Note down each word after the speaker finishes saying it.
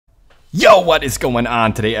Yo, what is going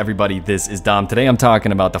on today, everybody? This is Dom. Today I'm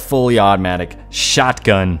talking about the fully automatic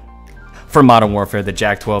shotgun for Modern Warfare, the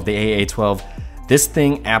Jak12, the AA12. This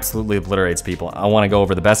thing absolutely obliterates people. I want to go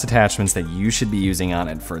over the best attachments that you should be using on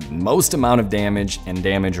it for the most amount of damage and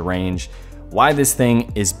damage range, why this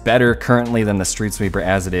thing is better currently than the Streetsweeper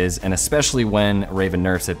as it is, and especially when Raven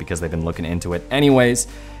nerfs it because they've been looking into it. Anyways,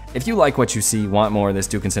 if you like what you see, want more of this,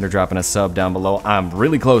 do consider dropping a sub down below. I'm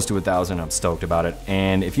really close to 1,000. I'm stoked about it.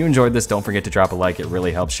 And if you enjoyed this, don't forget to drop a like. It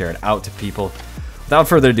really helps share it out to people. Without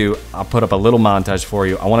further ado, I'll put up a little montage for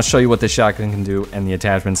you. I want to show you what this shotgun can do, and the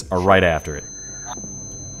attachments are right after it.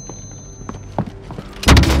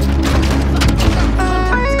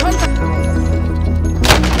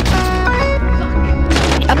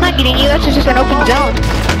 I'm not getting you, that's just an open zone.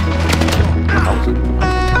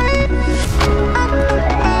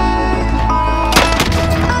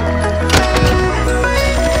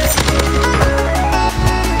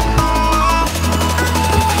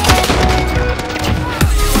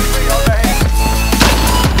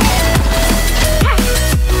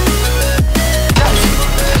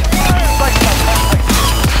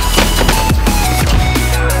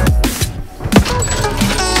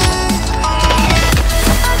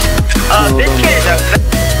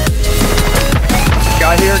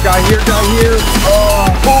 Guy here. Oh.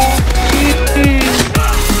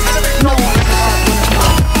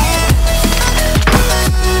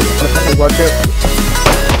 Watch it.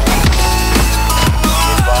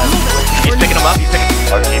 He's picking him up. He's picking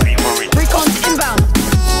RGB for reach. Recon's inbound.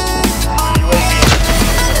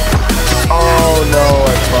 Oh no,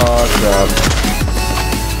 I fucked up.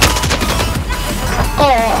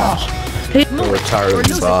 Oh. We're tired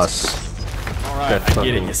of the boss. Alright, I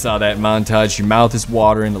get it. You saw that montage. Your mouth is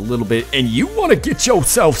watering a little bit, and you want to get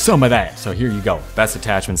yourself some of that. So here you go. Best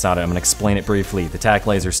attachments on it. I'm going to explain it briefly. The tack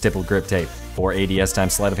laser stippled grip tape for ADS time,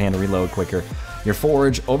 sleight of hand to reload quicker. Your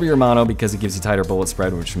forge over your mono because it gives you tighter bullet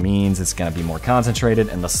spread, which means it's going to be more concentrated.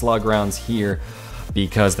 And the slug rounds here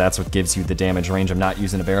because that's what gives you the damage range. I'm not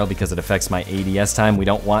using a barrel because it affects my ADS time. We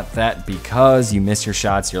don't want that because you miss your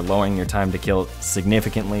shots. You're lowering your time to kill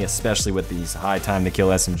significantly, especially with these high time to kill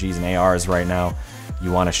SMGs and ARs right now. You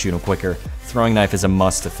want to shoot them quicker. Throwing knife is a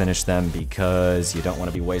must to finish them because you don't want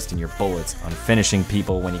to be wasting your bullets on finishing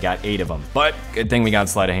people when you got 8 of them. But good thing we got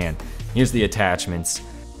sleight of hand. Here's the attachments.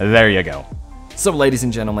 There you go. So ladies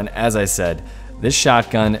and gentlemen, as I said, this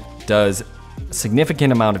shotgun does a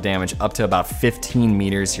significant amount of damage, up to about 15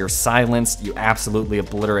 meters. You're silenced. You absolutely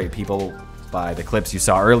obliterate people by the clips you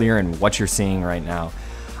saw earlier and what you're seeing right now.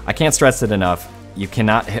 I can't stress it enough. You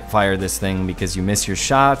cannot hip fire this thing because you miss your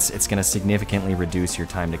shots. It's going to significantly reduce your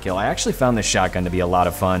time to kill. I actually found this shotgun to be a lot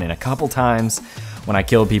of fun, and a couple times when I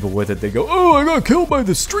killed people with it, they go, "Oh, I got killed by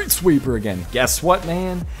the Streetsweeper again." Guess what,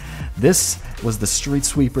 man? This was the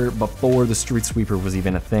Streetsweeper before the Streetsweeper was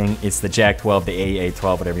even a thing. It's the Jak12, the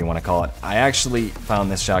AA12, whatever you want to call it. I actually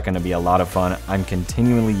found this shotgun to be a lot of fun. I'm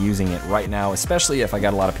continually using it right now, especially if I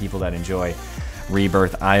got a lot of people that enjoy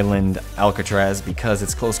Rebirth Island, Alcatraz, because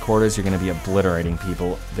it's close quarters. You're going to be obliterating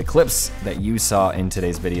people. The clips that you saw in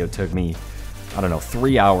today's video took me, I don't know,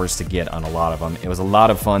 3 hours to get on a lot of them. It was a lot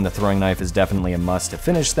of fun. The throwing knife is definitely a must to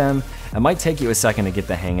finish them. It might take you a second to get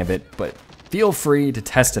the hang of it, but feel free to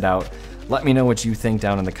test it out. Let me know what you think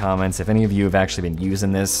down in the comments. If any of you have actually been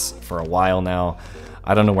using this for a while now,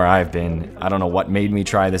 I don't know where I've been. I don't know what made me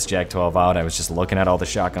try this Jak12 out. I was just looking at all the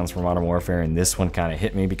shotguns from Modern Warfare, and this one kind of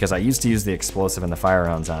hit me because I used to use the explosive and the fire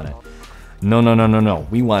rounds on it. No, no, no, no, no.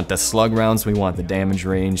 We want the slug rounds, we want the damage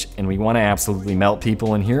range, and we want to absolutely melt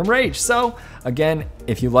people and hear them rage. So, again,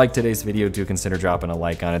 if you liked today's video, do consider dropping a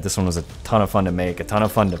like on it. This one was a ton of fun to make, a ton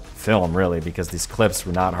of fun to film, really, because these clips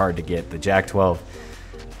were not hard to get. The Jak12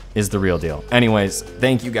 is the real deal. Anyways,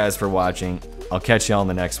 thank you guys for watching. I'll catch y'all in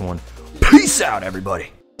the next one. Peace out,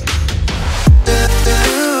 everybody.